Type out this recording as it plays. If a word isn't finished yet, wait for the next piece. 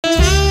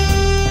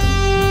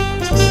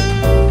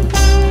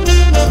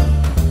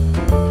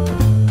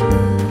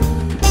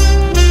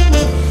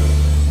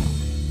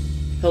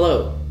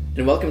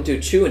welcome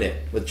to Chewin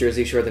It with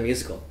Jersey Shore the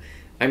Musical.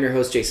 I'm your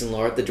host, Jason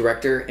Lord, the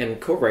director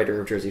and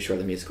co-writer of Jersey Shore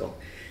the Musical.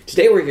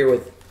 Today we're here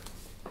with...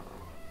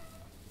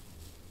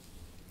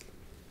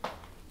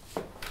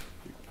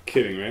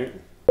 Kidding, right?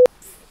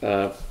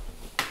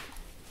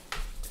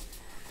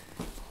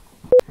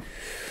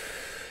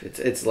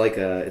 It's like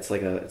a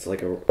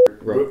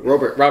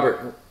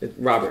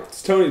Robert.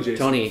 It's Tony Jaksha.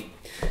 Tony.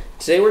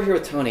 Today we're here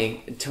with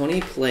Tony.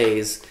 Tony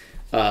plays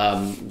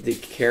the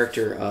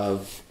character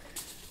of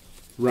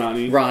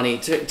Ronnie.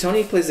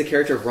 Tony plays the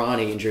character of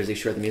Ronnie in Jersey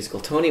Shore the Musical.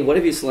 Tony, what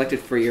have you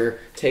selected for your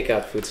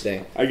takeout food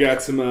today? I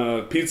got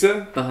some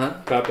pizza.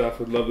 Topped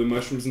off with lovely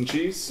mushrooms and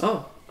cheese.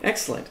 Oh,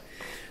 excellent.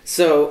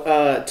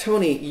 So,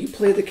 Tony, you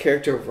play the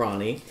character of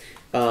Ronnie.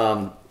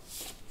 Hold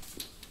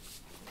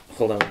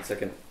on one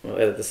second. I'll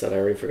edit this out. I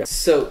already forgot.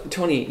 So,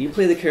 Tony, you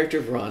play the character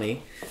of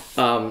Ronnie.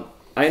 I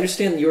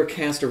understand you were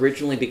cast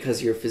originally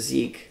because your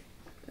physique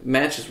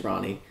matches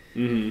Ronnie.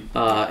 Mm-hmm.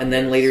 And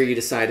then later you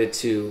decided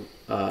to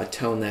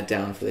tone that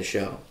down for the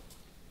show.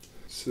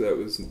 So that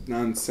was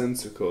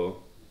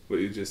nonsensical, what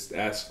you just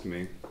asked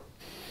me.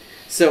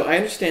 So I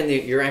understand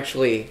that you're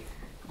actually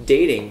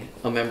dating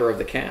a member of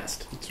the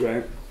cast. That's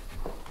right.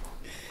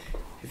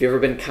 Have you ever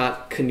been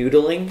caught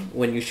canoodling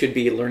when you should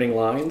be learning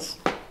lines?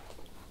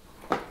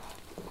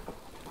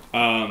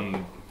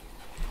 Have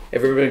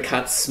you ever been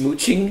caught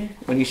smooching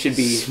when you should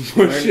be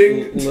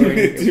smushing?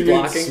 learning Do you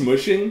blocking? mean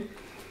smushing?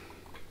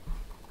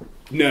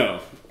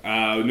 No.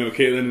 No,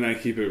 Caitlin and I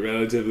keep it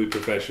relatively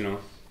professional.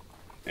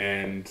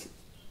 And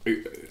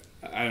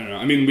I don't know.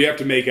 I mean, we have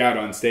to make out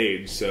on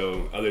stage,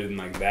 so other than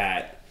like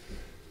that.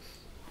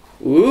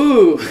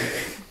 Ooh.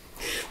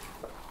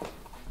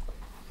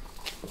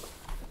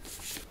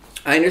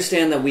 I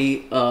understand that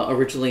we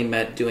originally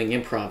met doing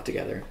improv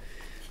together.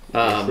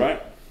 That's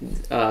right.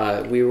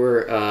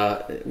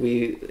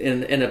 We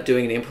ended up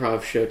doing an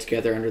improv show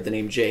together under the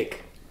name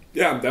Jake.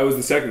 Yeah, that was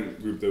the second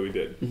group that we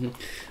did.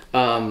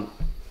 Mm-hmm.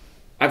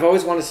 I've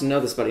always wanted to know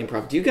this about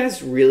improv. Do you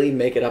guys really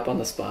make it up on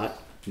the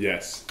spot?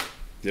 Yes.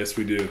 Yes,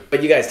 we do.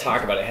 But you guys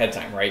talk about it ahead of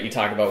time, right? You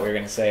talk about what you're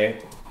going to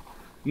say?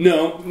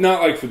 No,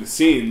 not like for the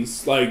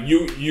scenes. Like,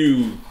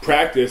 you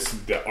practice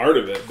the art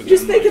of it. But you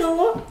just make it all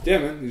up? Yeah,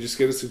 man. You just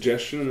get a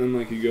suggestion and then,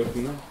 like, you go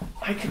from there.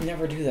 I could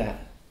never do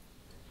that.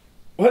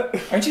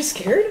 What? Aren't you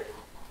scared?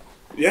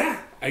 Yeah.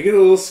 I get a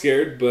little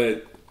scared,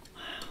 but,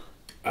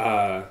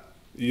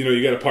 you know,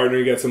 you got a partner,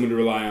 you got someone to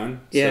rely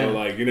on. Yeah. So,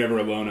 like, you're never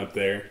alone up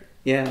there.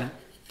 Yeah.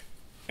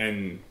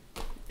 And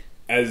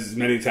as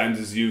many times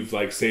as you've,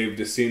 like, saved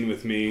a scene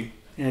with me.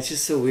 Yeah, it's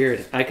just so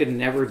weird. I could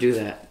never do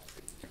that.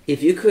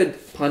 If you could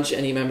punch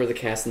any member of the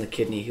cast in the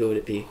kidney, who would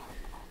it be?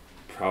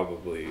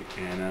 Probably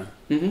Anna.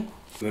 Mm-hmm.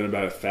 Then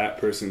about a fat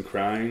person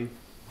crying.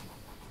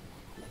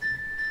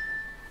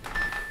 Do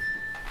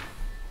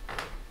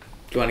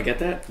you want to get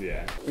that?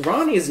 Yeah.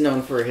 Ronnie is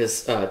known for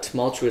his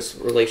tumultuous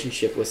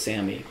relationship with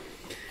Sammy.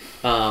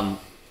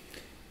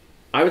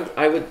 I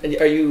would.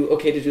 Are you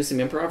okay to do some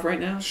improv right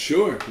now?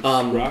 Sure.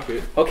 Rock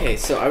it. Okay,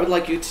 so I would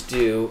like you to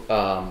do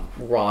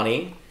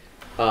Ronnie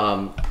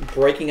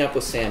breaking up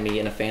with Sammy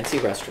in a fancy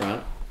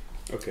restaurant.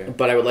 Okay.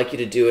 But I would like you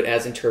to do it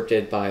as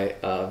interpreted by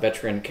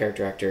veteran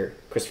character actor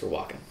Christopher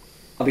Walken.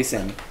 I'll be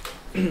Sammy.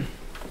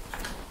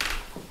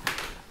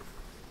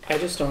 I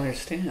just don't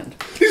understand.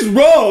 These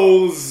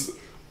rolls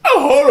are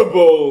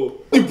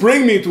horrible. You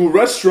bring me to a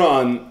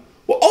restaurant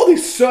where all they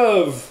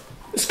serve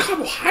is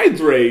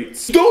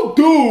carbohydrates. Don't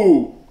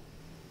do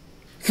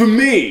for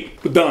me.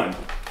 We're done.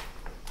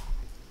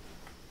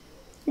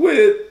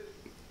 We're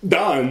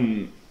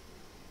done.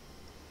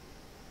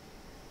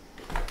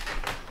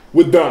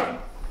 We're done.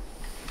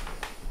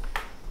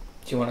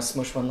 Do you want to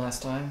smush one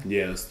last time?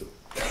 Yeah, let's do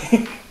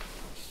it.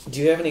 Do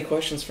you have any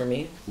questions for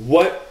me?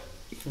 What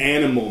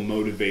animal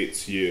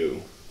motivates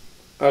you?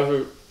 As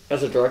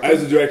a director?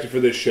 As a director for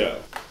this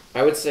show.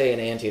 I would say an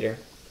anteater.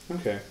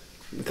 Okay.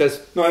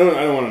 Because... No, I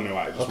don't want to know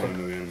why. I just okay. want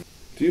to know the animal.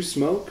 Do you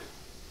smoke?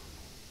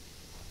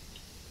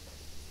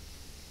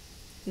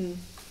 Mm.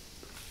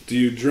 Do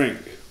you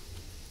drink?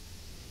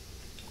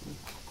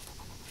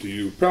 Do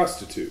you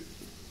prostitute?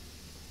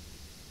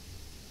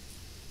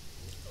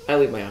 I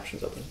leave my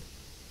options open.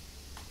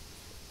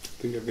 I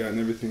think I've gotten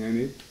everything I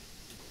need.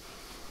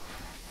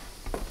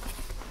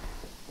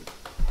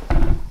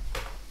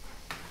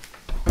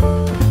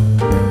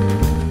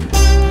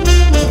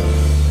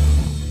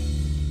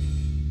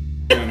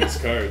 On his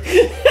card.